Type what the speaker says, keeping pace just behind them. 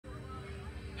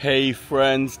Hey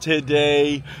friends,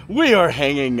 today we are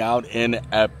hanging out in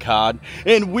Epcot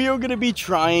and we are going to be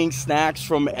trying snacks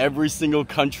from every single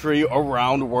country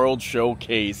around World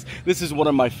Showcase. This is one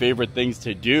of my favorite things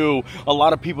to do. A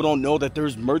lot of people don't know that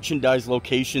there's merchandise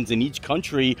locations in each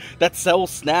country that sell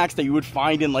snacks that you would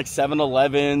find in like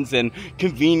 7-Elevens and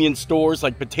convenience stores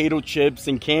like potato chips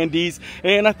and candies,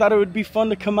 and I thought it would be fun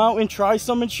to come out and try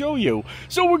some and show you.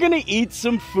 So we're going to eat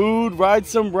some food, ride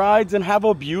some rides, and have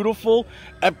a beautiful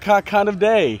Epcot kind of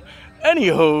day.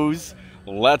 Anywho's,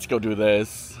 let's go do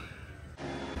this.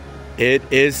 It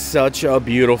is such a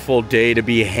beautiful day to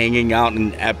be hanging out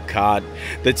in Epcot.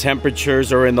 The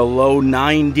temperatures are in the low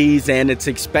 90s and it's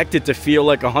expected to feel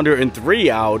like 103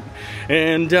 out.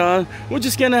 And we're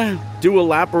just gonna do a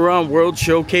lap around World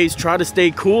Showcase, try to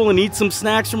stay cool and eat some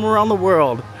snacks from around the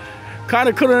world.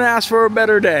 Kinda couldn't ask for a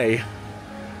better day.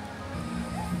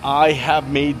 I have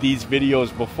made these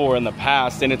videos before in the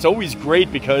past, and it's always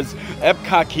great because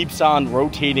Epcot keeps on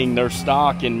rotating their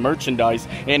stock and merchandise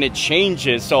and it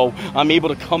changes, so I'm able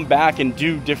to come back and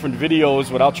do different videos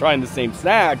without trying the same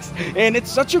snacks. And it's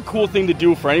such a cool thing to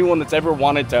do for anyone that's ever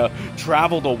wanted to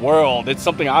travel the world. It's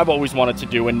something I've always wanted to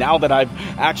do, and now that I've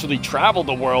actually traveled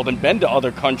the world and been to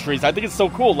other countries, I think it's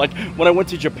so cool. Like when I went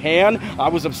to Japan, I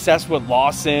was obsessed with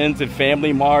Lawson's and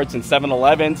Family Marts and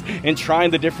 7-Elevens and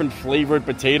trying the different flavored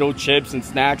potato chips and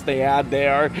snacks they had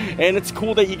there, and it's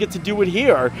cool that you get to do it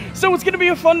here. So it's gonna be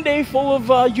a fun day full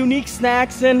of unique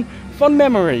snacks and fun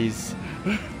memories.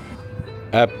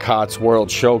 Epcot's World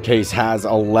Showcase has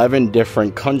 11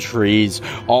 different countries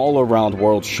all around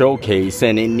World Showcase,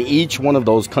 and in each one of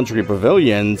those country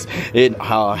pavilions it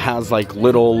has like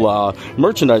little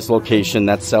merchandise location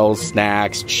that sells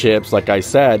snacks, chips, like I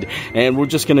said, and we're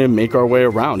just gonna make our way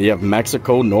around. You have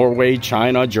Mexico, Norway,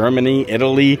 China, Germany,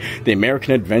 Italy, the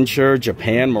American Adventure,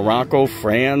 Japan, Morocco,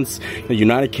 France, the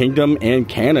United Kingdom, and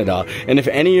Canada. And if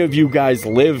any of you guys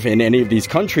live in any of these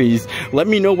countries, let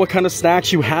me know what kind of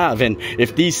snacks you have and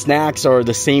if these snacks are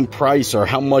the same price or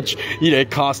how much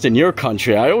it costs in your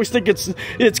country. I always think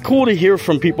it's cool to hear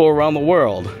from people around the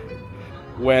world.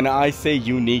 When I say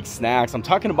unique snacks, I'm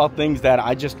talking about things that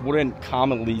I just wouldn't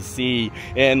commonly see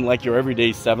in like your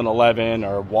everyday 7-Eleven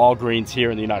or Walgreens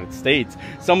here in the United States.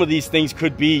 Some of these things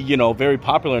could be, very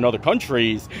popular in other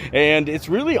countries, and it's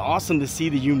really awesome to see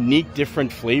the unique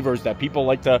different flavors that people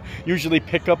like to usually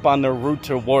pick up on their route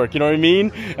to work. You know what I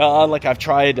mean? Like I've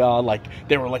tried,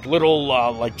 they were like little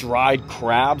like dried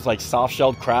crabs, like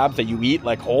soft-shelled crabs that you eat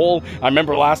like whole. I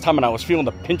remember last time when I was feeling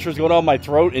the pinchers going down my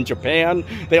throat in Japan.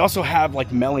 They also have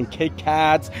like melon Kit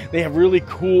Kats. They have really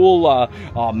cool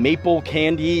maple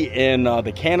candy in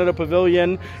the Canada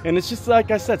Pavilion, and it's just,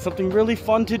 like I said, something really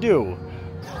fun to do.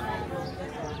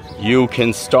 You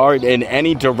can start in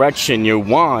any direction you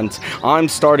want. I'm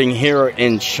starting here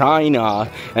in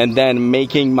China and then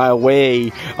making my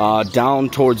way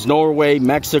down towards Norway,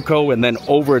 Mexico, and then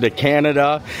over to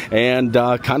Canada, and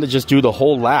kind of just do the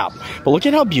whole lap. But look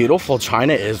at how beautiful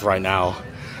China is right now.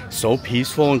 So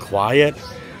peaceful and quiet.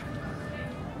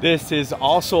 This is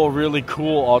also a really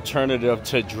cool alternative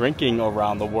to drinking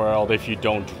around the world if you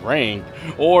don't drink.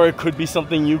 Or it could be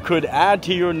something you could add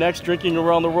to your next drinking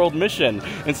around the world mission.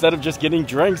 Instead of just getting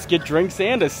drinks, get drinks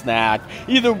and a snack.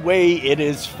 Either way, it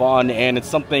is fun and it's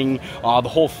something the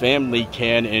whole family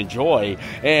can enjoy.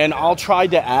 And I'll try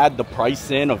to add the price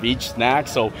in of each snack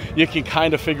so you can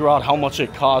kind of figure out how much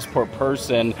it costs per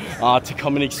person to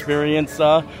come and experience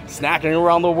snacking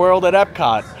around the world at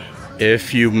Epcot.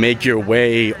 If you make your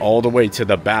way all the way to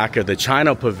the back of the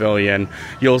China Pavilion,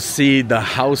 you'll see the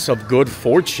House of Good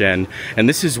Fortune, and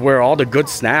this is where all the good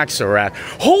snacks are at.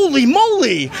 Holy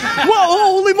moly! Whoa,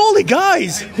 holy moly,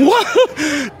 guys!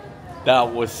 What?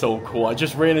 That was so cool. I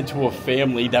just ran into a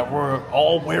family that were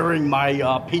all wearing my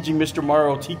Paging Mr.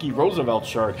 Morrow Tiki Roosevelt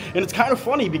shirt. And it's kind of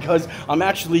funny because I'm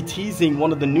actually teasing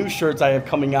one of the new shirts I have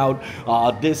coming out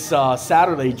this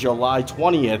Saturday, July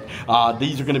 20th.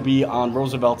 These are going to be on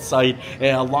Roosevelt's site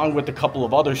along with a couple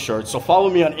of other shirts. So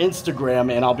follow me on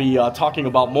Instagram and I'll be talking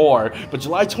about more. But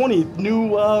July 20th,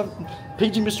 new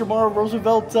Paging Mr. Morrow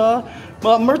Roosevelt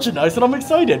merchandise, and I'm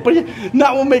excited. But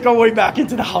now we'll make our way back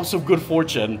into the House of Good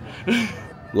Fortune.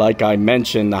 Like I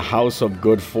mentioned, the House of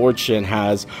Good Fortune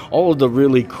has all of the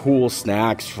really cool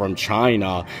snacks from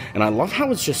China, and I love how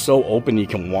it's just so open. You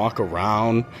can walk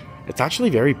around. It's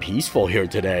actually very peaceful here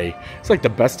today. It's like the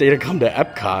best day to come to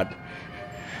Epcot.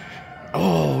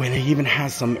 Oh, and it even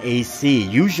has some AC.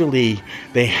 Usually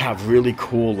they have really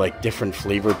cool, like different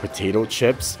flavored potato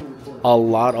chips. a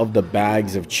lot of the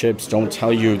bags of chips don't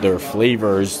tell you their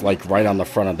flavors like right on the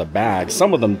front of the bag.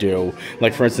 Some of them do.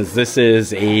 Like for instance, this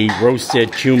is a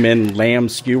roasted cumin lamb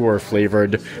skewer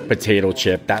flavored potato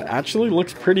chip. That actually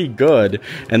looks pretty good.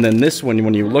 And then this one,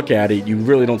 when you look at it, you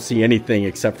really don't see anything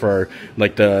except for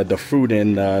like the fruit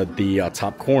in the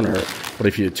top corner. But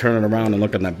if you turn it around and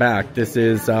look on the back, this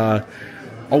is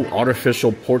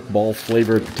artificial pork ball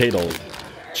flavored potato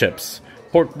chips.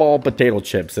 Pork ball potato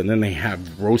chips, and then they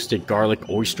have roasted garlic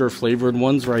oyster flavored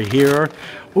ones right here.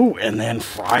 Ooh, and then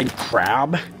fried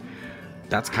crab.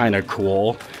 That's kind of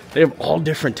cool. They have all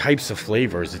different types of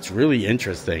flavors. It's really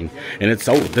interesting. And it's,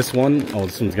 this one's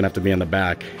gonna have to be on the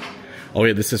back. Oh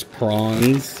yeah, this is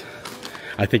prawns.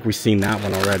 I think we've seen that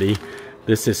one already.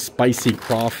 This is spicy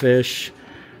crawfish.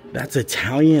 That's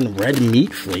Italian red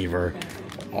meat flavor.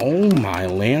 Oh my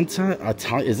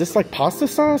Lanta, is this like pasta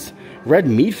sauce? Red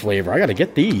meat flavor, I gotta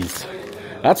get these.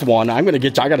 That's one, I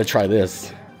gotta try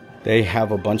this. They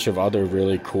have a bunch of other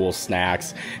really cool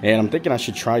snacks, and I'm thinking I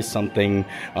should try something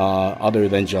other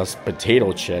than just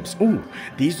potato chips. Ooh,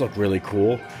 these look really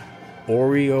cool.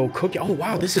 Oreo cookie, oh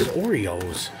wow, this is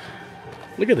Oreos.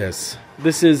 Look at this.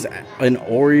 This is an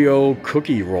Oreo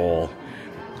cookie roll.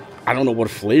 I don't know what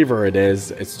flavor it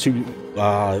is. It's too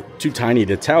tiny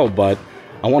to tell, but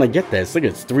I want to get this. Look,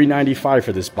 it's $3.95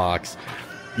 for this box.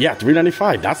 Yeah,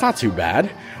 $3.95. That's not too bad.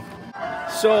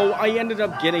 So I ended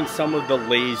up getting some of the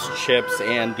Lay's chips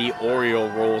and the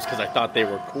Oreo rolls because I thought they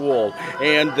were cool.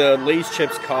 And the Lay's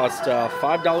chips cost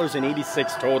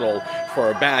 $5.86 total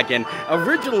for a bag. And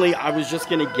originally I was just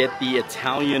going to get the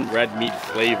Italian red meat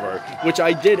flavor, which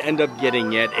I did end up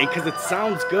getting it because it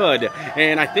sounds good.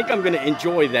 And I think I'm going to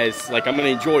enjoy this. Like, I'm going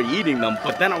to enjoy eating them.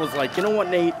 But then I was like, you know what,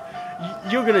 Nate?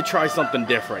 You're going to try something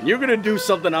different. You're going to do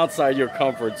something outside your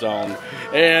comfort zone.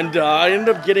 And I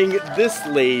ended up getting this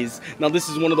Lay's. Now, this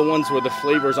is one of the ones where the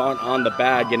flavors aren't on the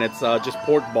bag, and it's just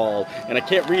pork ball. And I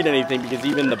can't read anything because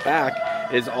even the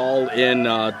back is all in,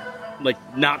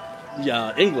 not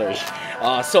English.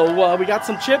 So we got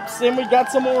some chips and we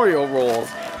got some Oreo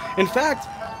rolls. In fact,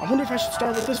 I wonder if I should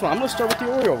start with this one. I'm going to start with the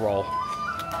Oreo roll.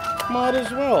 Might as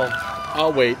well.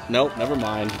 Oh, wait. Nope, never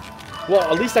mind. Well,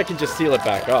 at least I can just seal it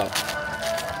back up.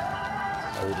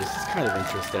 Oh, this is kind of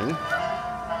interesting.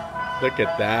 Look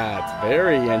at that.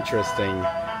 Very interesting.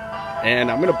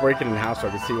 And I'm going to break it in half so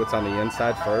I can see what's on the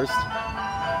inside first.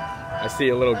 I see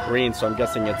a little green, so I'm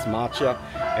guessing it's matcha.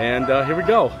 And here we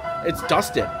go. It's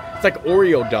dusted. It's like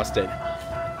Oreo dusted.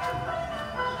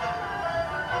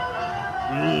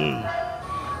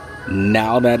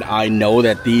 Now that I know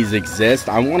that these exist,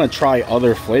 I want to try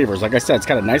other flavors. Like I said, it's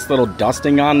got a nice little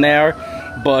dusting on there,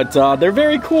 but they're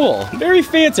very cool, very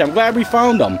fancy. I'm glad we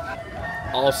found them.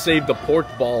 I'll save the pork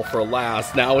ball for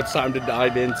last. Now it's time to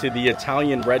dive into the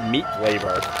Italian red meat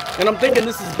flavor. And I'm thinking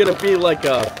this is gonna be like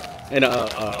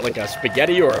a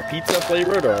spaghetti or a pizza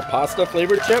flavored or a pasta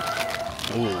flavored chip.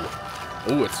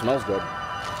 Ooh, it smells good.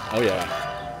 Oh yeah.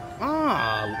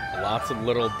 Lots of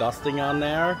little dusting on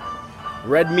there.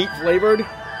 Red meat flavored,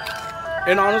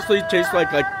 and honestly it tastes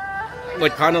like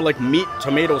kind of like meat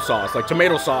tomato sauce, like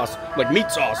tomato sauce, like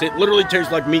meat sauce. It literally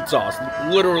tastes like meat sauce.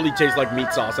 Literally tastes like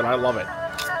meat sauce, and I love it.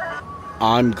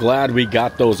 I'm glad we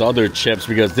got those other chips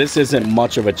because this isn't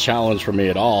much of a challenge for me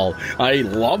at all. I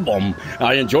love them.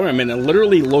 I enjoy them, and it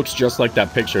literally looks just like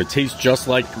that picture. It tastes just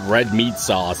like red meat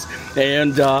sauce.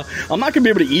 And I'm not gonna be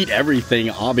able to eat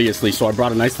everything, obviously, so I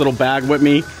brought a nice little bag with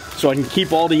me so I can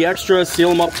keep all the extras, seal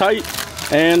them up tight,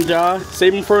 and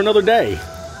save them for another day.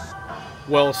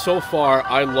 Well, so far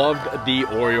I loved the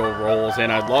Oreo rolls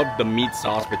and I loved the meat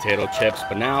sauce potato chips,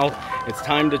 but now it's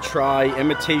time to try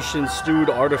imitation stewed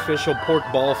artificial pork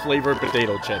ball flavored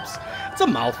potato chips. It's a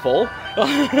mouthful.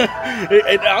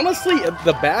 Honestly,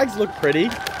 the bags look pretty.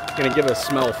 I'm gonna give it a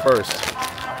smell first.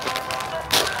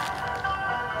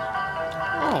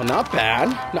 Oh, not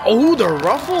bad. Oh, the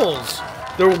ruffles.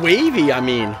 They're wavy, I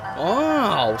mean.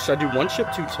 Oh, should I do one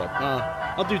chip, two chip?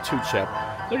 I'll do two chip.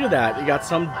 Look at that. You got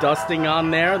some dusting on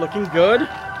there. Looking good.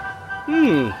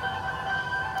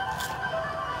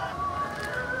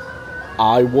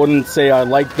 I wouldn't say I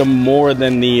like them more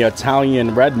than the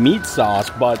Italian red meat sauce,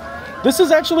 but this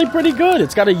is actually pretty good.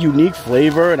 It's got a unique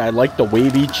flavor, and I like the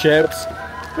wavy chips.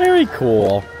 Very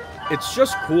cool. It's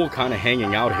just cool kind of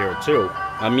hanging out here, too.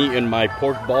 I'm eating my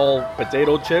pork ball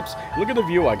potato chips. Look at the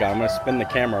view I got. I'm going to spin the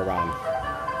camera around.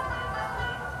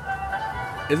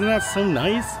 Isn't that so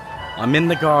nice? I'm in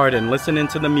the garden listening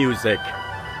to the music.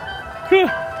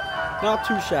 Not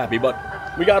too shabby, but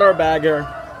we got our bag here.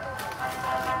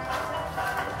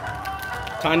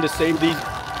 Time to save these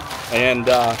and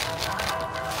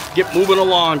get moving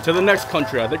along to the next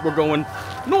country. I think we're going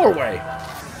Norway.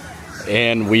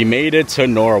 And we made it to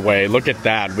Norway. Look at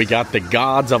that. We got the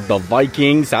gods of the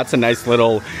Vikings. That's a nice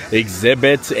little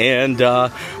exhibit. And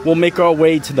we'll make our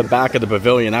way to the back of the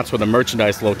pavilion. That's where the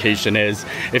merchandise location is.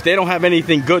 If they don't have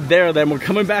anything good there, then we're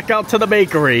coming back out to the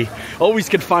bakery. Always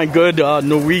could find good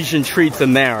Norwegian treats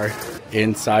in there.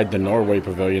 Inside the Norway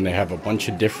pavilion, they have a bunch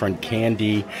of different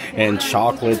candy and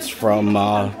chocolates from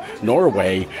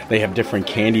Norway. They have different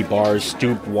candy bars,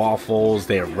 stoop waffles,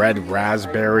 they have red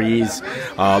raspberries,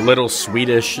 little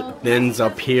Swedish thins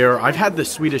up here. I've had the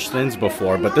Swedish thins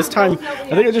before, but this time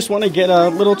I think I just want to get a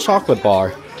little chocolate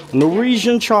bar.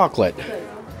 Norwegian chocolate.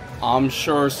 I'm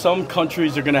sure some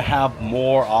countries are going to have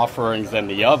more offerings than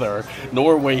the other.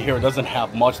 Norway here doesn't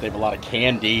have much. They have a lot of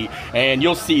candy, and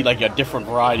you'll see like a different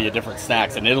variety of different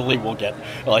snacks. In Italy, we'll get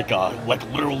like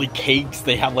literally cakes.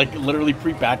 They have like literally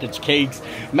prepackaged cakes.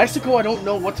 Mexico, I don't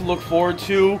know what to look forward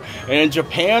to. And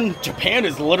Japan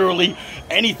is literally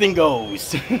anything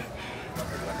goes.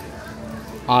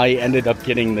 I ended up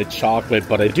getting the chocolate,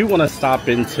 but I do want to stop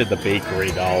into the bakery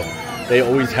though. They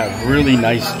always have really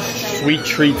nice sweet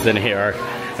treats in here,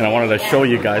 and I wanted to show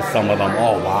you guys some of them.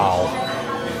 Oh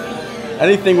wow,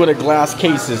 anything with a glass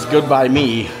case is good by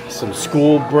me. Some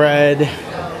school bread,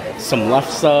 some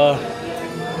lefse.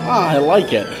 I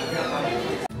like it.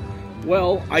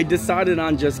 Well, I decided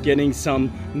on just getting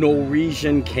some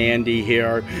Norwegian candy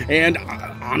here, and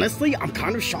honestly, I'm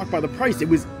kind of shocked by the price. It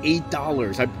was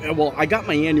 $8. Well, I got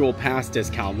my annual pass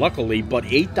discount, luckily, but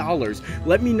 $8.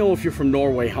 Let me know if you're from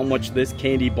Norway how much this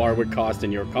candy bar would cost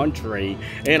in your country,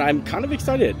 and I'm kind of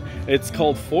excited. It's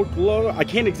called Folklore. I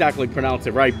can't exactly pronounce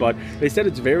it right, but they said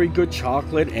it's very good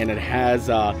chocolate, and it has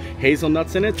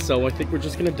hazelnuts in it, so I think we're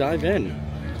just gonna dive in.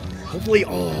 Hopefully,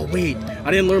 oh wait,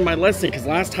 I didn't learn my lesson because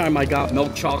last time I got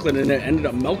milk chocolate and it ended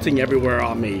up melting everywhere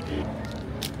on me.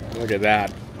 Look at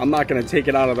that. I'm not gonna take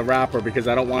it out of the wrapper because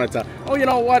I don't want it to, oh you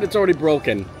know what, it's already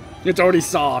broken. It's already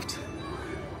soft.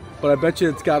 But I bet you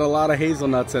it's got a lot of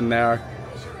hazelnuts in there.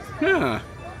 Yeah.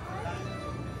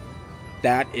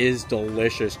 That is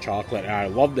delicious chocolate. And I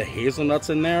love the hazelnuts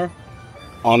in there.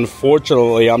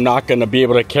 Unfortunately, I'm not gonna be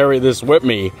able to carry this with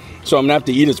me. So I'm gonna have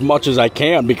to eat as much as I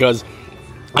can because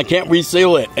I can't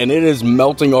reseal it, and it is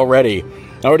melting already.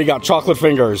 I already got chocolate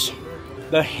fingers.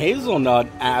 The hazelnut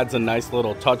adds a nice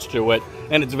little touch to it,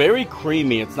 and it's very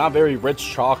creamy. It's not very rich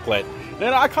chocolate,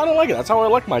 and I kind of like it. That's how I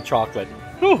like my chocolate.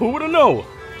 Oh, who would have known?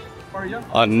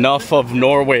 Enough of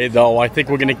Norway, though. I think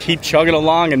we're going to keep chugging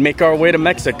along and make our way to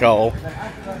Mexico.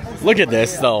 Look at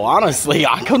this, though. Honestly,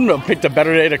 I couldn't have picked a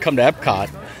better day to come to Epcot.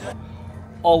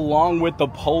 Along with the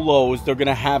polos, they're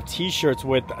gonna have t-shirts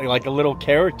with like a little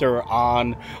character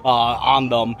on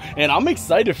them, and I'm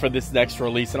excited for this next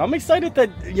release, and I'm excited that,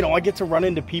 you know, I get to run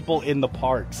into people in the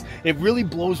parks. It really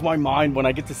blows my mind when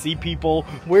I get to see people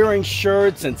wearing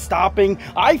shirts and stopping.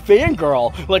 I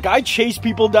fangirl, like I chase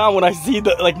people down when I see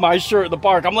the my shirt in the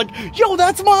park. I'm like, yo,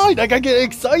 that's mine. Like I get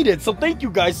excited. So thank you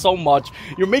guys so much.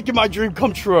 You're making my dream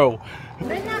come true.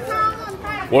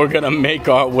 We're gonna make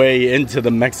our way into the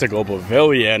Mexico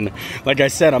pavilion. Like I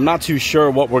said, I'm not too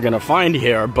sure what we're gonna find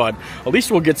here, but at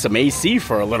least we'll get some AC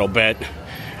for a little bit.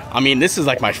 I mean, this is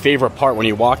like my favorite part when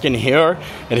you walk in here,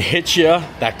 it hits you,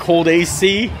 that cold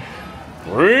AC.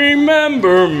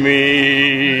 Remember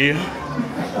me.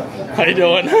 How you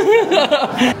doing?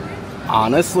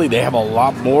 Honestly, they have a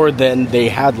lot more than they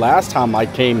had last time I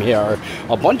came here.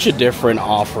 A bunch of different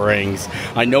offerings.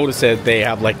 I noticed that they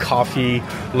have like coffee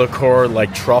liqueur,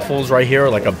 like truffles right here,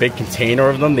 like a big container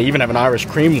of them. They even have an Irish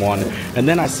cream one. And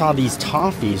then I saw these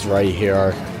toffees right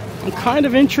here. I'm kind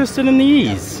of interested in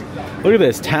these. Look at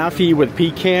this, taffy with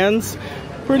pecans.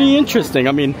 Pretty interesting.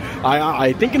 I mean,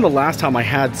 I think in the last time I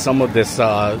had some of this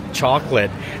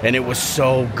chocolate, and it was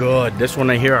so good. This one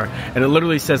right here, and it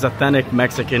literally says authentic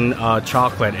Mexican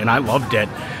chocolate, and I loved it.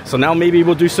 So now maybe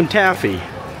we'll do some taffy.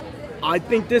 I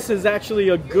think this is actually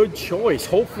a good choice.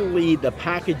 Hopefully the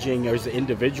packaging is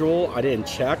individual. I didn't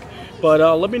check, but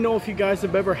let me know if you guys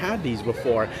have ever had these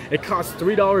before. It costs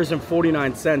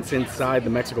 $3.49 inside the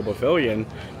Mexico Pavilion.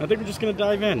 I think we're just gonna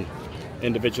dive in.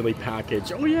 Individually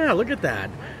packaged. Oh yeah, look at that.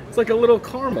 It's like a little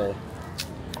caramel.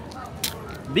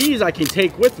 These I can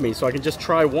take with me, so I can just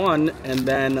try one and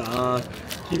then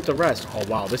keep the rest. Oh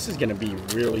wow, this is gonna be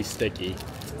really sticky.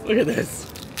 Look at this.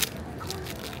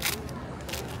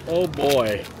 Oh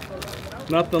boy.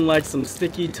 Nothing like some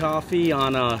sticky toffee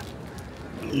on a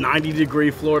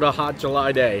 90-degree Florida hot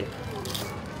July day.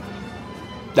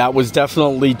 That was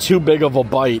definitely too big of a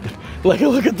bite. Like,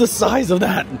 look at the size of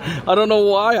that. I don't know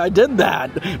why I did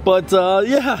that, but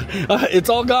yeah, it's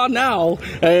all gone now,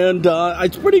 and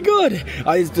it's pretty good.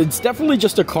 It's definitely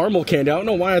just a caramel candy. I don't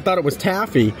know why I thought it was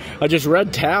taffy. I just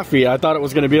read taffy. I thought it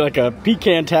was going to be like a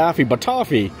pecan taffy, but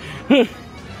toffee.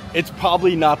 It's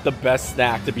probably not the best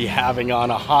snack to be having on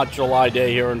a hot July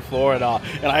day here in Florida.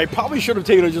 And I probably should have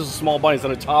taken just a small bite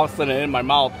instead of tossing it in my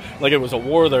mouth like it was a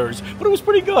Werther's. But it was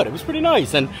pretty good. It was pretty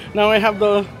nice. And now I have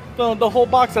the whole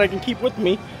box that I can keep with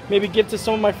me. Maybe give to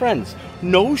some of my friends.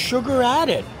 No sugar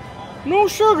added. No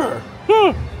sugar.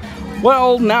 Huh.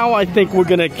 Well, now I think we're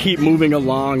going to keep moving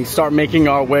along, start making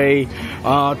our way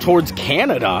towards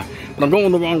Canada. But I'm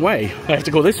going the wrong way. I have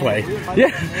to go this way.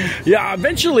 Yeah,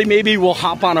 eventually maybe we'll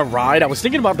hop on a ride. I was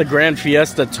thinking about the Grand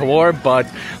Fiesta Tour, but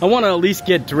I want to at least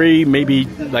get 3, maybe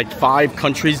like 5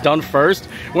 countries done first.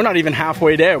 We're not even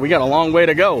halfway there. We got a long way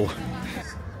to go.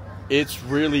 It's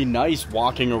really nice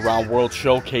walking around World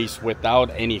Showcase without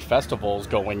any festivals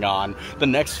going on. The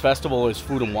next festival is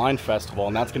Food and Wine Festival,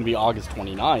 and that's going to be August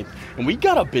 29th. And we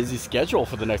got a busy schedule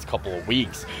for the next couple of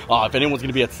weeks. If anyone's going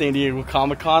to be at San Diego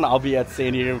Comic-Con, I'll be at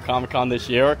San Diego Comic-Con this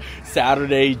year.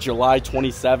 Saturday, July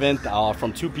 27th,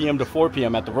 from 2 p.m. to 4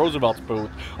 p.m. at the Roosevelt's booth.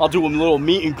 I'll do a little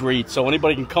meet and greet so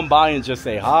anybody can come by and just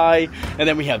say hi. And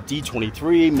then we have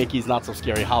D23, Mickey's Not So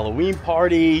Scary Halloween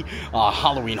Party,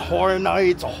 Halloween Horror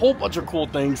Nights, a whole bunch of cool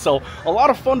things. So a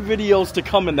lot of fun videos to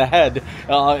come in the head,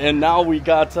 and now we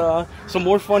got some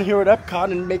more fun here at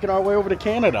Epcot and making our way over to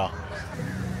Canada.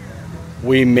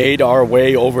 We made our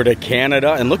way over to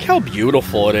Canada, and look how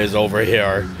beautiful it is over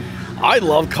here. I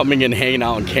love coming and hanging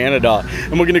out in Canada.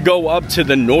 And we're gonna go up to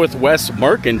the Northwest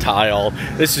Mercantile.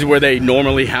 This is where they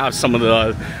normally have some of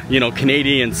the,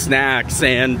 Canadian snacks,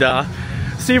 and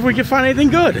see if we can find anything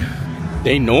good.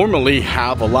 They normally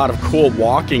have a lot of cool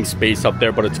walking space up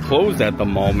there, but it's closed at the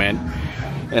moment.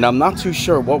 And I'm not too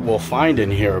sure what we'll find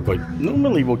in here, but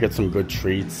normally we'll get some good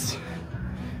treats.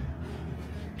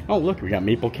 Oh, look, we got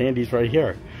maple candies right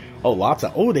here. Oh, lots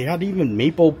of, oh, they had even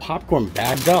maple popcorn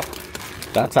bagged up.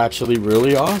 That's actually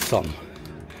really awesome.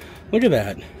 Look at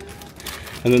that.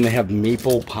 And then they have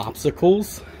maple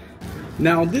popsicles.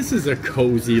 Now, this is a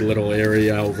cozy little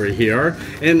area over here,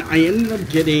 and I ended up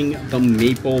getting the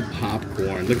maple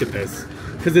popcorn. Look at this,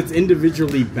 because it's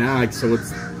individually bagged, so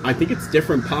I think it's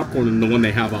different popcorn than the one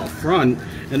they have out front.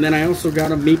 And then I also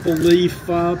got a maple leaf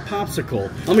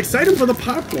popsicle. I'm excited for the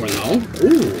popcorn, though.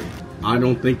 Ooh, I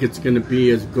don't think it's going to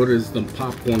be as good as the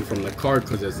popcorn from the cart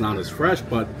because it's not as fresh,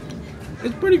 but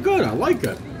it's pretty good. I like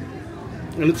it,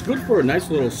 and it's good for a nice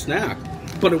little snack.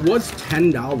 But it was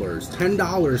 $10.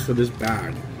 $10 for this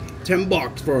bag.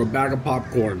 $10 for a bag of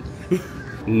popcorn.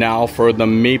 Now for the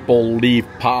maple leaf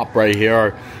pop right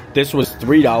here. This was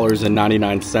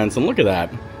 $3.99. And look at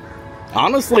that.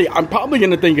 Honestly, I'm probably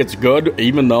going to think it's good,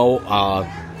 even though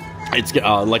it's,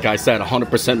 like I said,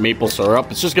 100% maple syrup.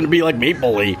 It's just going to be like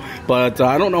maple-y. But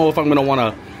I don't know if I'm going to want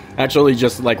to actually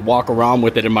just like walk around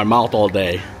with it in my mouth all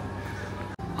day.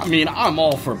 I mean, I'm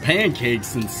all for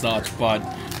pancakes and such, but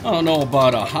I don't know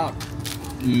about a hot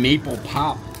maple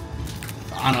pop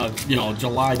on a,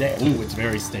 July day. Ooh, it's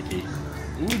very sticky.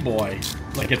 Ooh, boy.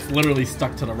 Like it's literally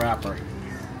stuck to the wrapper.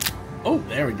 Oh,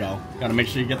 there we go. Gotta make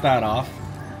sure you get that off.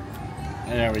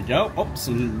 There we go. Oh,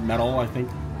 some metal, I think,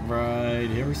 right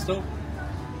here still.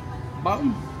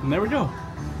 Bottom. And there we go.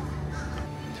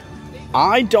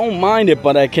 I don't mind it,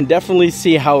 but I can definitely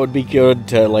see how it would be good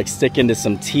to like stick into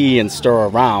some tea and stir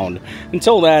around.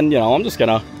 Until then, I'm just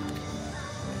gonna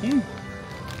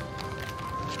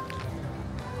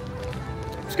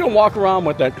walk around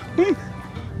with it.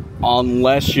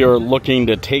 Unless you're looking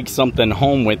to take something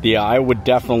home with you, I would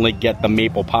definitely get the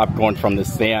maple popcorn from the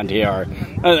stand here.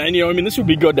 And this would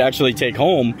be good to actually take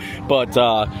home, but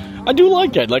I do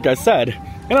like it, like I said.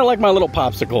 And I like my little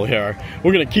popsicle here.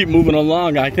 We're gonna keep moving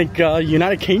along. I think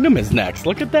United Kingdom is next.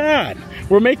 Look at that.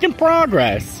 We're making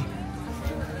progress.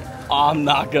 I'm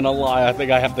not gonna lie, I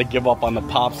think I have to give up on the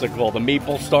popsicle. The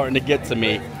maple's starting to get to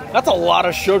me. That's a lot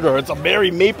of sugar. It's a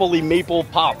very maple-y maple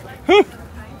pop.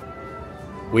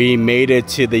 We made it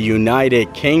to the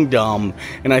United Kingdom,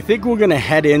 and I think we're gonna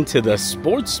head into the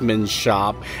sportsman's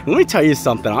shop. And let me tell you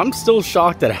something, I'm still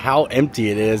shocked at how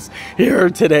empty it is here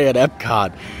today at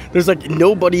Epcot. There's like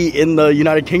nobody in the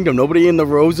United Kingdom, nobody in the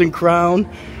Rose and Crown.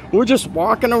 We're just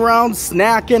walking around,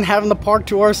 snacking, having the park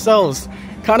to ourselves.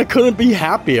 Kind of couldn't be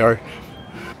happier.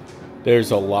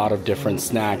 There's a lot of different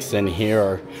snacks in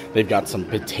here. They've got some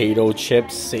potato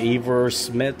chips, Savor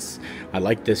Smiths. I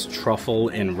like this truffle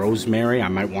and rosemary. I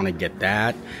might want to get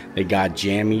that. They got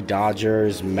Jammy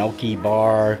Dodgers, Milky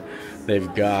Bar.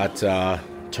 They've got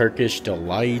Turkish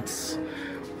Delights.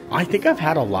 I think I've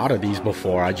had a lot of these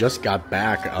before. I just got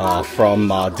back from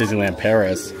Disneyland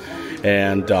Paris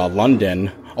and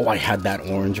London. Oh, I had that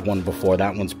orange one before.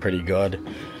 That one's pretty good.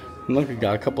 And look, we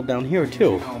got a couple down here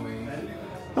too.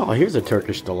 Oh, here's a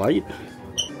Turkish Delight.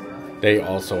 They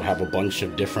also have a bunch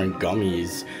of different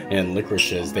gummies and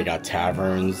licorices. They got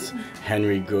Taverns,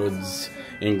 Henry Goods,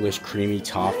 English Creamy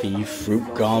Toffee,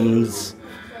 fruit gums.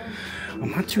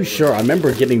 I'm not too sure. I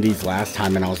remember getting these last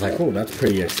time and I was like, oh, that's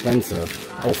pretty expensive.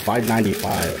 Oh,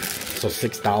 $5.95. So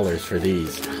 $6 for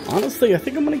these. Honestly, I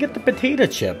think I'm gonna get the potato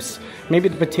chips. Maybe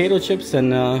the potato chips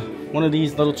and one of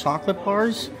these little chocolate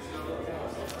bars.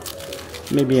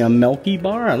 Maybe a Milky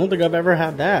Bar. I don't think I've ever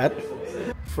had that.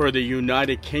 For the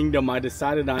United Kingdom, I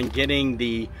decided on getting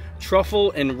the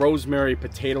truffle and rosemary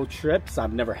potato chips.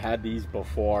 I've never had these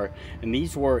before, and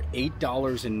these were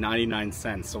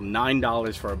 $8.99, so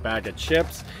 $9 for a bag of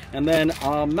chips, and then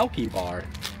a Milky Bar.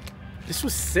 This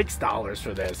was $6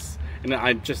 for this, and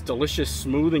I'm just delicious,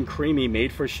 smooth and creamy,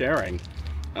 made for sharing.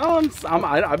 Oh,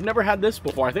 I've never had this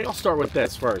before. I think I'll start with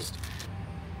this first.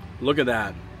 Look at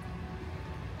that.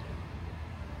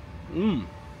 Mmm.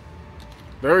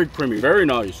 Very creamy, very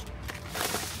nice.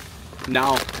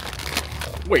 Now,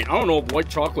 wait, I don't know if white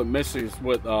chocolate mixes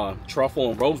with truffle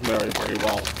and rosemary very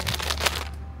well.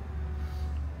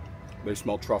 They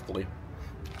smell truffly.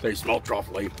 They smell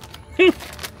truffly. Look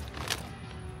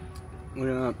at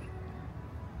that.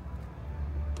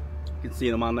 You can see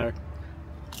them on there.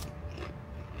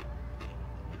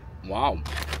 Wow.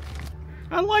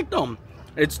 I like them.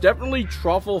 It's definitely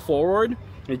truffle forward.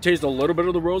 It tastes a little bit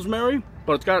of the rosemary,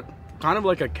 but it's got kind of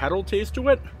like a kettle taste to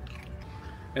it.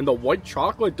 And the white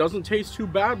chocolate doesn't taste too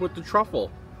bad with the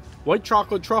truffle. White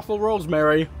chocolate, truffle,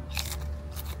 rosemary.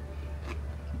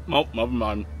 Oh, never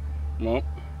mind. Well,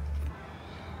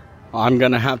 I'm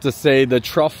gonna have to say the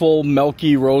truffle,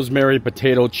 milky, rosemary,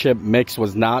 potato chip mix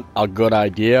was not a good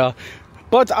idea.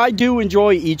 But I do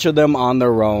enjoy each of them on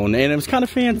their own, and it was kind of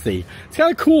fancy. It's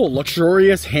kind of cool,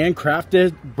 luxurious,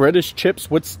 handcrafted British chips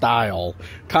with style.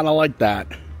 Kind of like that.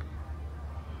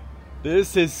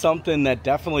 This is something that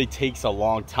definitely takes a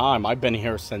long time. I've been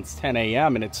here since 10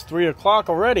 a.m. and it's 3 o'clock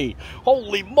already.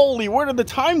 Holy moly, where did the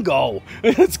time go?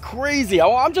 It's crazy.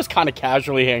 I'm just kind of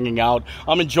casually hanging out.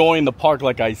 I'm enjoying the park,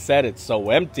 like I said. It's so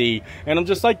empty. And I'm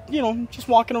just like, you know, just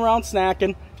walking around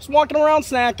snacking. Just walking around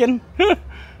snacking.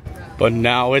 But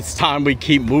now it's time we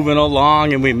keep moving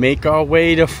along and we make our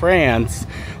way to France.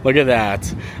 Look at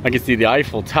that. I can see the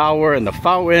Eiffel Tower and the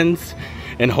fountains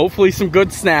and hopefully some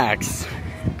good snacks.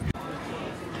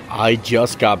 I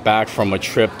just got back from a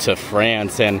trip to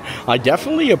France, and I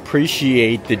definitely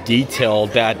appreciate the detail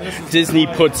that Disney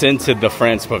puts into the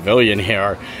France Pavilion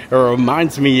here. It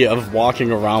reminds me of walking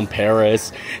around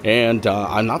Paris, and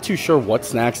I'm not too sure what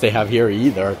snacks they have here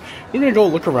either. We're gonna go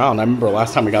look around. I remember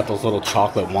last time we got those little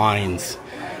chocolate wines.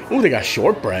 Ooh, they got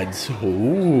shortbreads.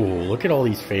 Ooh, look at all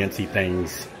these fancy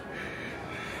things.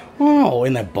 Oh,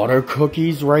 and the butter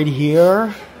cookies right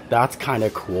here. That's kind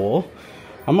of cool.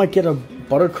 I might get a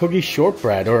butter cookie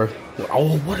shortbread, or,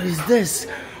 oh, what is this?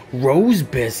 Rose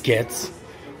biscuits.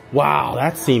 Wow,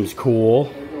 that seems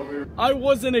cool. I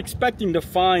wasn't expecting to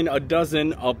find a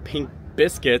dozen of pink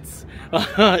biscuits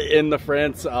in the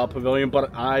France Pavilion,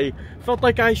 but I felt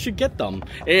like I should get them.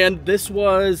 And this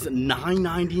was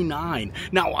 $9.99.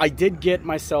 Now, I did get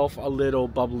myself a little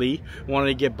bubbly. Wanted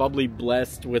to get bubbly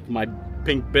blessed with my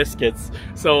pink biscuits,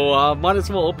 so might as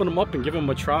well open them up and give them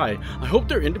a try. I hope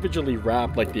they're individually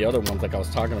wrapped like the other ones, like I was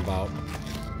talking about.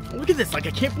 Look at this, like, I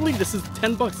can't believe this is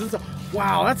 10 bucks. This is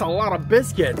wow, that's a lot of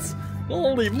biscuits.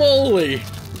 Holy moly.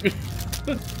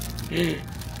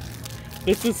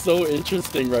 This is so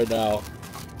interesting right now.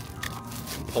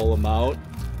 Pull them out.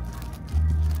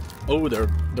 Oh, they're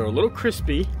a little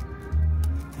crispy.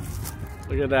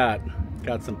 Look at that.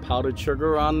 Got some powdered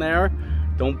sugar on there.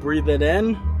 Don't breathe it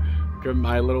in. Get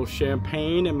my little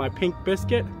champagne and my pink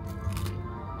biscuit.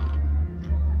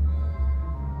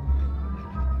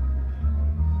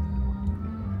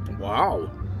 Wow.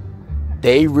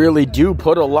 They really do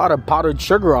put a lot of powdered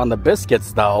sugar on the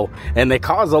biscuits though, and they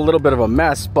cause a little bit of a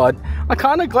mess, but I'm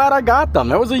kind of glad I got them.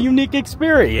 That was a unique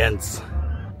experience.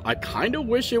 I kind of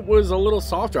wish it was a little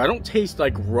softer. I don't taste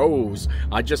like rose.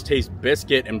 I just taste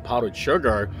biscuit and powdered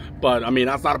sugar, but I mean,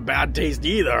 that's not a bad taste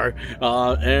either.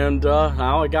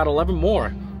 Now I got 11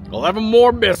 more. 11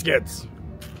 more biscuits.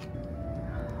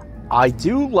 I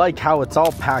do like how it's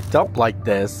all packed up like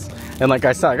this. And like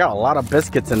I said, I got a lot of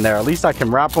biscuits in there. At least I can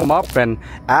wrap them up and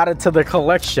add it to the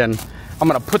collection. I'm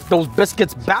gonna put those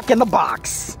biscuits back in the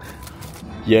box.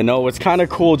 You know, it's kind of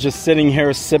cool just sitting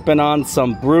here sipping on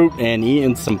some Brut and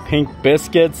eating some pink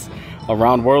biscuits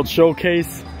around World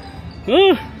Showcase.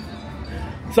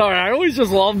 Sorry, I always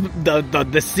just love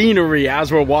the scenery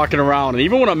as we're walking around. And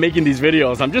even when I'm making these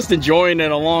videos, I'm just enjoying it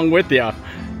along with you.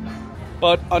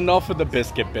 But enough of the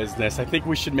biscuit business. I think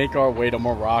we should make our way to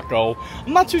Morocco.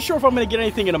 I'm not too sure if I'm going to get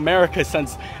anything in America,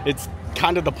 since it's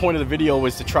kind of the point of the video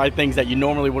was to try things that you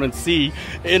normally wouldn't see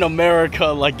in America,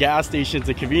 like gas stations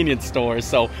and convenience stores.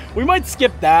 So we might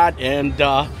skip that and,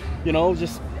 you know,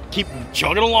 just keep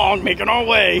chugging along, making our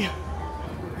way.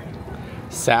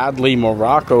 Sadly,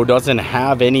 Morocco doesn't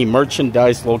have any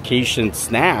merchandise location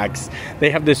snacks. They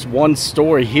have this one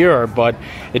store here, but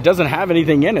it doesn't have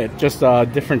anything in it, just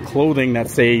different clothing that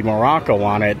say Morocco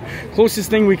on it. Closest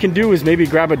thing we can do is maybe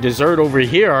grab a dessert over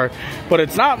here, but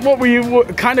it's not what we were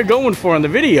kind of going for in the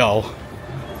video.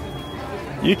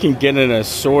 You can get an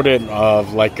assorted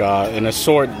of an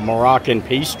assorted Moroccan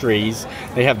pastries.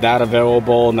 They have that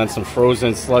available, and then some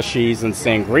frozen slushies and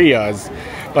sangrias.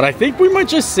 But I think we might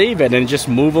just save it and just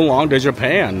move along to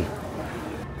Japan.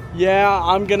 Yeah,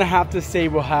 I'm gonna have to say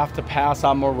we'll have to pass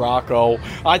on Morocco.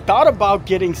 I thought about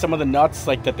getting some of the nuts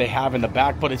like that they have in the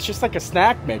back, but it's just like a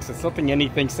snack mix. It's nothing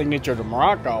anything signature to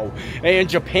Morocco. And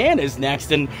Japan is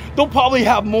next, and they'll probably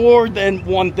have more than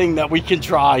one thing that we can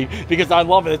try, because I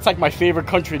love it. It's like my favorite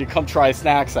country to come try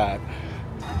snacks at.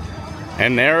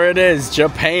 And there it is,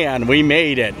 Japan. We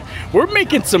made it. We're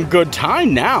making some good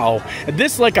time now.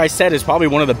 This, like I said, is probably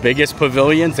one of the biggest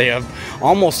pavilions. They have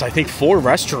almost, I think, 4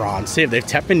 restaurants. They have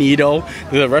Teppanydo,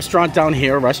 the restaurant down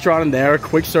here, restaurant in there,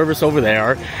 quick service over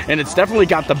there. And it's definitely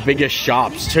got the biggest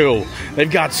shops, too.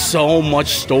 They've got so much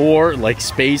store, like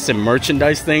space and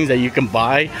merchandise things that you can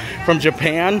buy from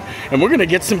Japan. And we're going to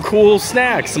get some cool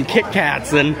snacks, some Kit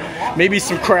Kats, and maybe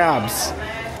some crabs.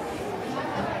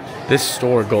 This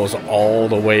store goes all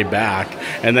the way back,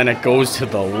 and then it goes to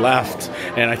the left,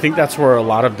 and I think that's where a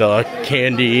lot of the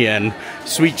candy and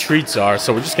sweet treats are,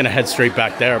 so we're just gonna head straight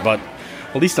back there, but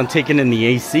at least I'm taking in the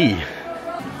AC.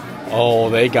 Oh,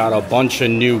 they got a bunch of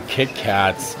new Kit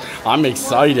Kats. I'm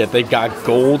excited. They've got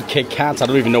gold Kit Kats. I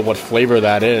don't even know what flavor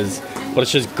that is, but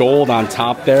it's just gold on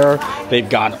top there. They've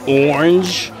got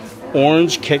orange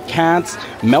Kit Kats,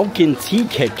 milk and tea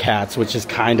Kit Kats, which is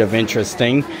kind of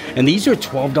interesting. And these are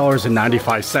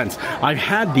 $12.95. I've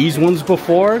had these ones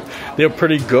before. They're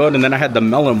pretty good. And then I had the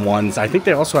melon ones. I think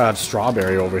they also have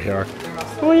strawberry over here.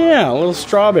 Oh yeah, a little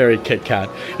strawberry Kit Kat.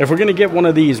 If we're gonna get one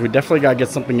of these, we definitely gotta get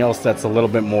something else that's a little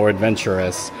bit more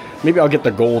adventurous. Maybe I'll get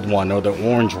the gold one or the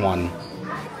orange one.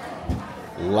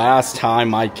 Last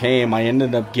time I came, I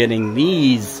ended up getting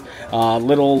these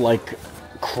little like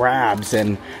crabs,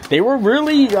 and they were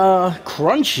really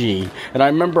crunchy. And I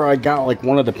remember I got like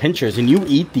one of the pinchers, and you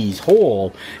eat these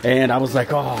whole, and I was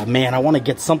like, oh man, I want to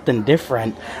get something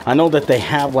different. I know that they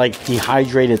have like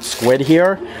dehydrated squid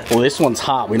here. Well, this one's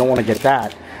hot, we don't want to get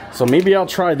that, so maybe I'll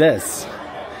try this.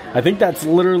 I think that's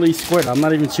literally squid, I'm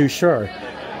not even too sure.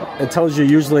 It tells you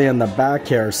usually in the back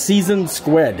here, seasoned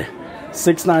squid,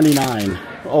 $6.99.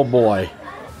 Oh boy.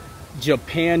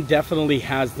 Japan definitely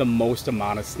has the most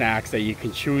amount of snacks that you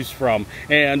can choose from,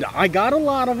 and I got a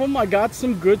lot of them. I got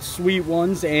some good sweet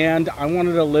ones, and I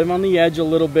wanted to live on the edge a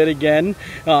little bit again,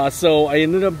 so I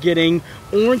ended up getting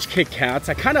orange Kit Kats.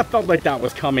 I kind of felt like that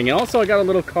was coming, and also I got a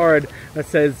little card that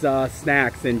says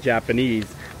snacks in Japanese,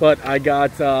 but I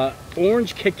got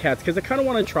orange Kit Kats because I kind of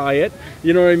want to try it,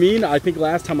 you know what I mean? I think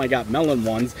last time I got melon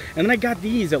ones, and then I got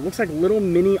these. It looks like little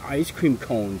mini ice cream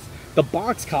cones. The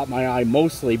box caught my eye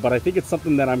mostly, but I think it's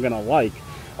something that I'm gonna like.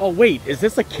 Oh wait, is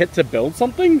this a kit to build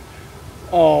something?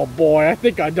 Oh boy, I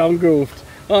think I done goofed.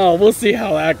 Oh, we'll see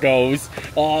how that goes.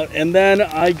 And then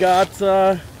I got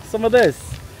some of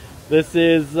this. This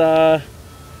is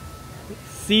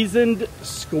seasoned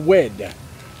squid.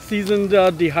 Seasoned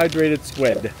dehydrated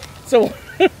squid. So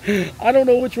I don't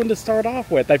know which one to start off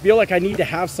with. I feel like I need to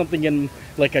have something in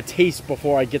like a taste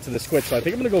before I get to the squid, so I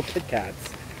think I'm gonna go Kit Kats.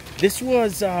 This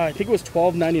was, I think it was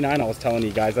 $12.99, I was telling you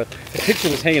guys. The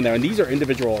picture was hanging there, and these are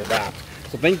individual wrapped.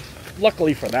 So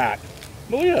luckily for that.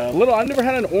 Well, yeah, I've never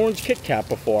had an orange Kit Kat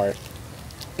before.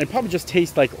 It probably just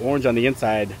tastes like orange on the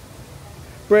inside.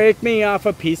 Break me off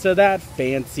a piece of that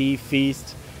fancy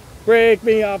feast. Break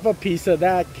me off a piece of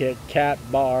that Kit Kat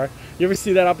bar. You ever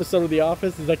see that episode of The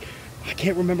Office? It's like, I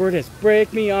can't remember what it is.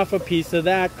 Break me off a piece of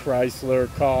that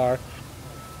Chrysler car.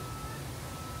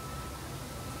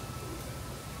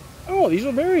 Oh, these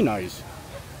are very nice.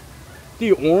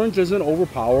 The orange isn't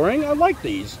overpowering. I like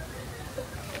these.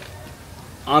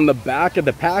 On the back of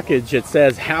the package, it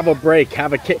says, have a break,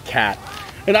 have a Kit Kat.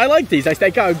 And I like these. I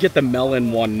think I would get the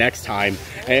melon one next time.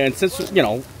 And since, you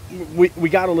know, we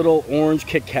got a little orange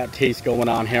Kit Kat taste going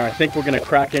on here, I think we're going to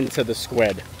crack into the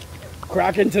squid.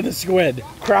 Crack into the squid.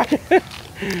 Crack it.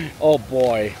 Oh,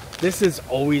 boy. This is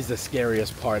always the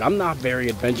scariest part. I'm not very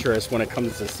adventurous when it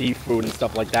comes to seafood and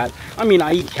stuff like that. I mean,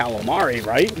 I eat calamari,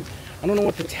 right? I don't know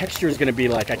what the texture is gonna be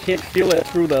like. I can't feel it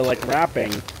through the like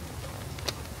wrapping.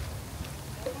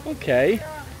 Okay,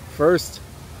 first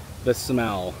the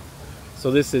smell. So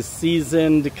this is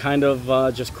seasoned kind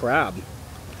of just crab.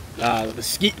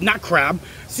 Not crab,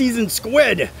 seasoned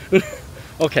squid.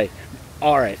 Okay,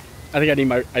 all right. I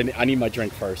think I need my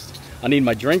drink first. I need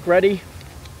my drink ready.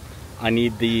 I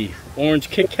need the orange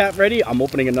Kit Kat ready. I'm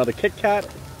opening another Kit Kat.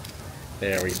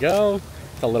 There we go.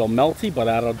 It's a little melty, but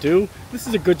that'll do. This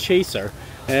is a good chaser.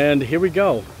 And here we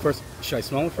go. First, should I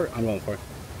smell it first? I'm going for it.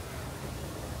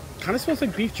 Kind of smells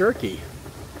like beef jerky.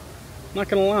 Not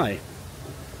gonna lie.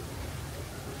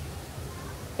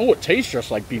 Oh, it tastes just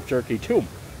like beef jerky too.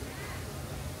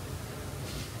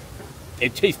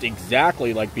 It tastes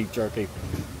exactly like beef jerky.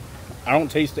 I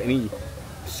don't taste any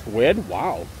squid.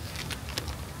 Wow.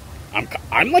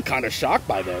 I'm like kind of shocked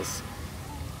by this.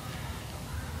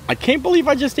 I can't believe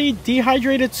I just ate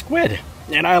dehydrated squid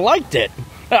and I liked it.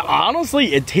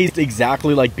 Honestly, it tastes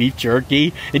exactly like beef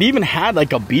jerky. It even had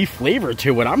like a beef flavor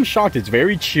to it. I'm shocked. It's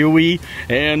very chewy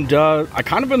and I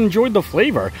kind of enjoyed the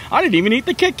flavor. I didn't even eat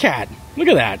the Kit Kat. Look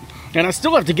at that. And I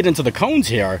still have to get into the cones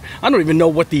here. I don't even know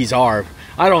what these are.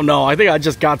 I don't know. I think I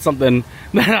just got something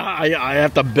that I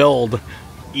have to build.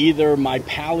 Either my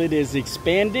palate is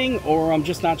expanding or I'm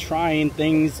just not trying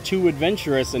things too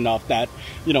adventurous enough that,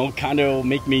 you know, kind of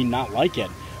make me not like it.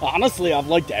 Honestly, I've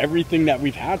liked everything that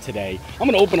we've had today. I'm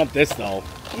going to open up this, though.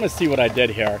 I'm going to see what I did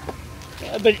here.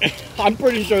 I'm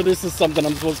pretty sure this is something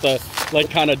I'm supposed to, like,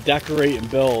 kind of decorate and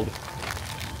build.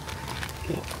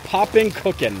 Poppin'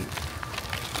 cooking.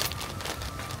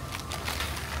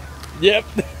 Yep.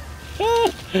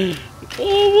 Oh,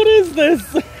 what is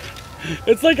this?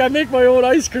 It's like I make my own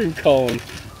ice cream cone.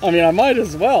 I mean, I might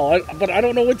as well, but I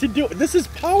don't know what to do. This is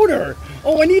powder.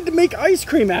 Oh, I need to make ice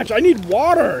cream, actually. I need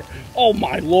water. Oh,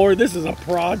 my Lord, this is a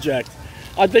project.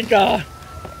 I think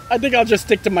I'll just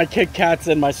stick to my Kit Kats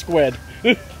and my squid.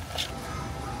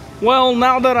 Well,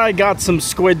 now that I got some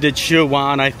squid to chew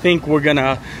on, I think we're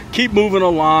gonna keep moving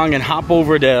along and hop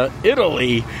over to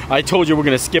Italy. I told you we're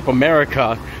gonna skip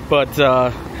America, but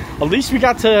at least we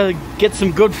got to get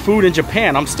some good food in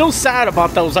Japan. I'm still sad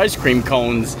about those ice cream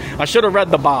cones. I should have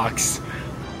read the box.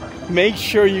 Make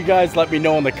sure you guys let me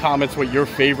know in the comments what your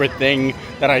favorite thing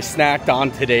that I snacked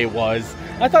on today was.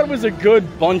 I thought it was a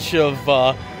good bunch of,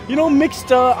 you know,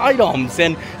 mixed items.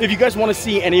 And if you guys want to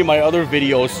see any of my other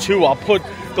videos too, I'll put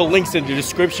the links in the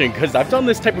description because I've done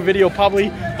this type of video probably,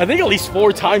 I think at least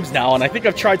 4 times now. And I think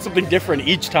I've tried something different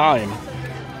each time.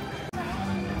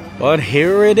 But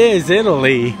here it is,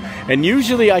 Italy. And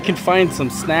usually I can find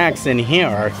some snacks in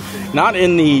here. Not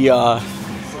in the,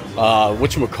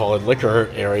 whatchamacallit, liquor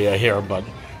area here, but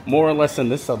more or less on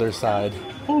this other side.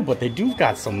 Oh, but they do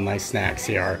got some nice snacks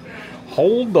here.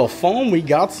 Hold the phone, we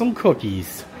got some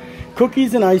cookies.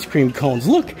 Cookies and ice cream cones.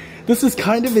 Look, this is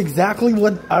kind of exactly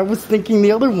what I was thinking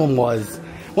the other one was.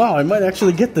 Wow, I might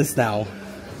actually get this now.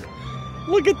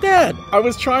 Look at that! I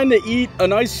was trying to eat a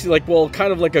nice, like, well,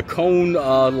 kind of like a cone,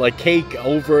 like cake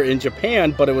over in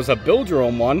Japan, but it was a build your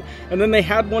own one. And then they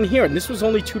had one here, and this was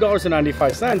only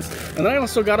 $2.95. And I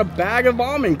also got a bag of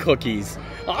almond cookies.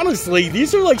 Honestly,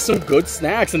 these are like some good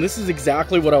snacks, and this is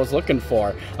exactly what I was looking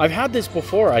for. I've had this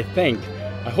before, I think.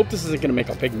 I hope this isn't gonna make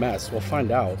a big mess. We'll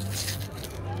find out.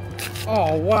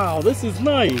 Oh, wow, this is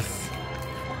nice.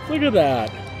 Look at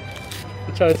that.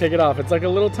 I'll try to take it off. It's like a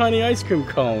little tiny ice cream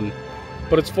cone,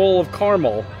 but it's full of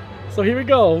caramel. So here we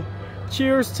go.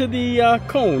 Cheers to the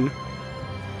cone.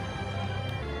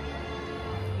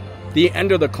 The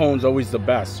end of the cone's always the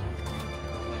best.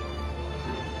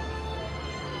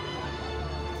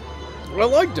 I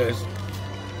like this.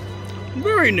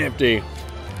 Very nifty.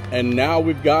 And now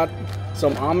we've got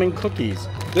some almond cookies.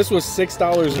 This was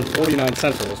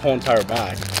 $6.49 for this whole entire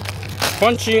bag.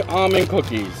 Crunchy almond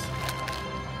cookies.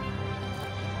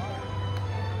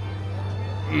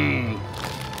 Mmm.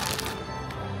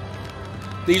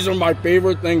 These are my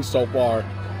favorite things so far.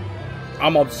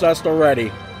 I'm obsessed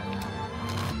already.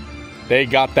 They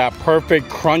got that perfect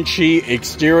crunchy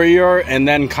exterior and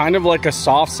then kind of like a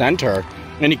soft center.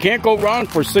 And you can't go wrong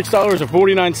for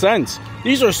 $6.49.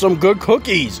 These are some good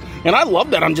cookies. And I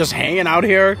love that I'm just hanging out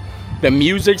here. The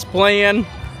music's playing.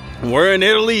 We're in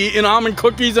Italy eating almond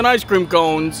cookies and ice cream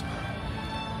cones.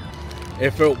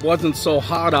 If it wasn't so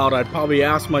hot out, I'd probably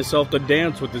ask myself to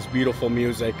dance with this beautiful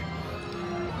music.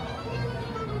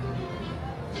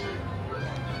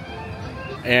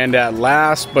 And at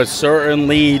last, but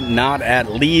certainly not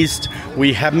at least,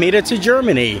 we have made it to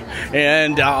Germany.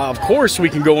 And of course, we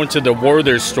can go into the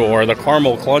Werther's store, the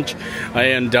Caramel Crunch,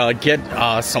 and get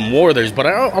some Werther's. But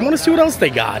I want to see what else they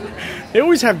got. They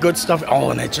always have good stuff.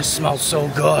 Oh, and it just smells so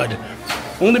good.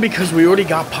 Only because we already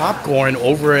got popcorn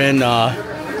over in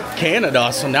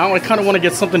Canada. So now I kind of want to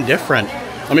get something different.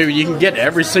 I mean, you can get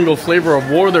every single flavor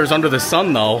of Werther's under the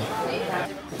sun, though.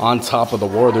 On top of the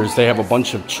Werther's, they have a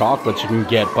bunch of chocolates you can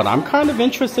get, but I'm kind of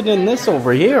interested in this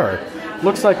over here.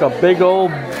 Looks like a big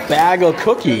old bag of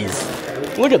cookies.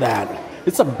 Look at that.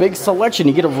 It's a big selection.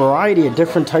 You get a variety of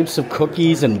different types of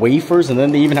cookies and wafers, and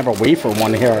then they even have a wafer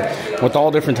one here with all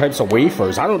different types of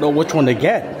wafers. I don't know which one to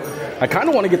get. I kind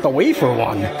of want to get the wafer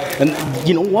one. And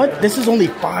you know what? This is only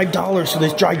 $5 for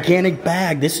this gigantic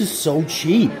bag. This is so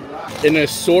cheap. An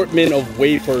assortment of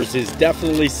wafers is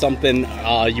definitely something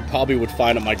you probably would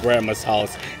find at my grandma's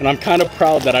house. And I'm kind of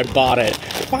proud that I bought it.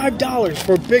 $5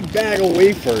 for a big bag of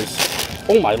wafers.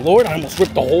 Oh my Lord, I almost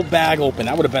ripped the whole bag open.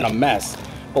 That would have been a mess.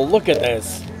 But look at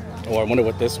this. Oh, I wonder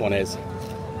what this one is.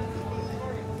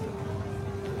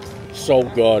 So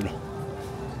good.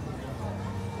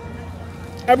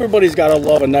 Everybody's got to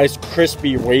love a nice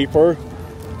crispy wafer.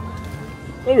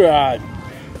 Look at that.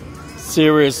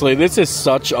 Seriously, this is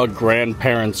such a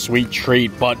grandparent sweet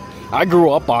treat, but I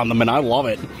grew up on them and I love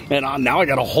it. And now I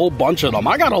got a whole bunch of them.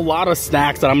 I got a lot of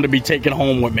snacks that I'm going to be taking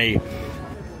home with me.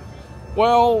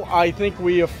 Well, I think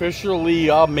we officially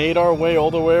made our way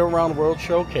all the way around World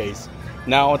Showcase.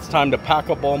 Now it's time to pack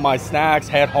up all my snacks,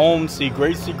 head home, see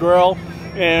Gracie Grill,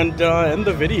 and end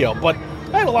the video. But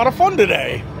I had a lot of fun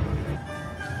today.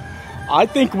 I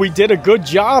think we did a good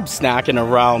job snacking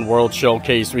around World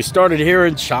Showcase. We started here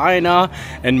in China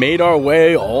and made our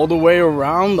way all the way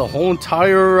around the whole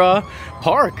entire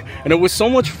park. And it was so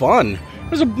much fun.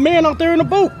 There's a man out there in a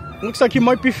boat. Looks like he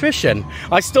might be fishing.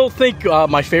 I still think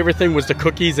my favorite thing was the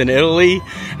cookies in Italy.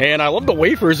 And I love the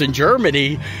wafers in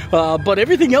Germany. But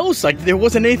everything else, like, there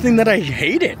wasn't anything that I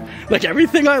hated. Like,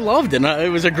 everything I loved. And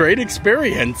it was a great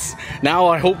experience. Now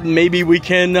I hope maybe we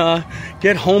can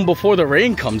get home before the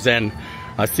rain comes in.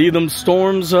 I see them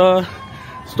storms are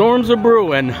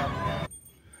brewing.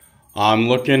 I'm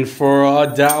looking for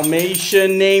a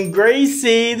Dalmatian named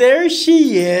Gracie. There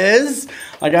she is.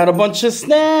 I got a bunch of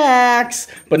snacks,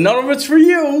 but none of it's for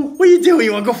you. What are you doing?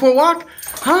 You want to go for a walk?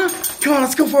 Huh? Come on,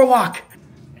 let's go for a walk.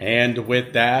 And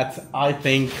with that, I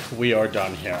think we are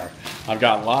done here. I've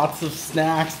got lots of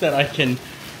snacks that I can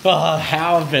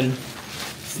have and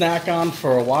snack on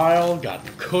for a while. Got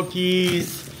the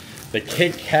cookies, the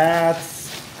Kit Kats,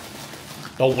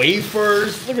 the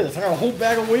wafers. Look at this. I got a whole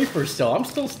bag of wafers still. I'm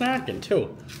still snacking,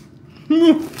 too.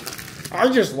 I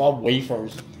just love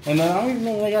wafers. And then I don't even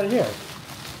know what I got here.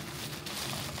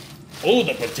 Oh,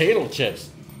 the potato chips.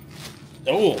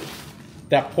 Oh,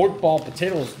 that pork ball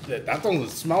potatoes. That doesn't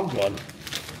smell good.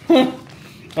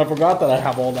 I forgot that I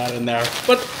have all that in there.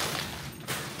 But,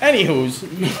 anywho's,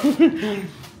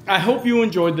 I hope you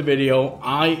enjoyed the video.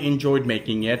 I enjoyed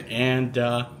making it. And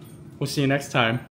we'll see you next time.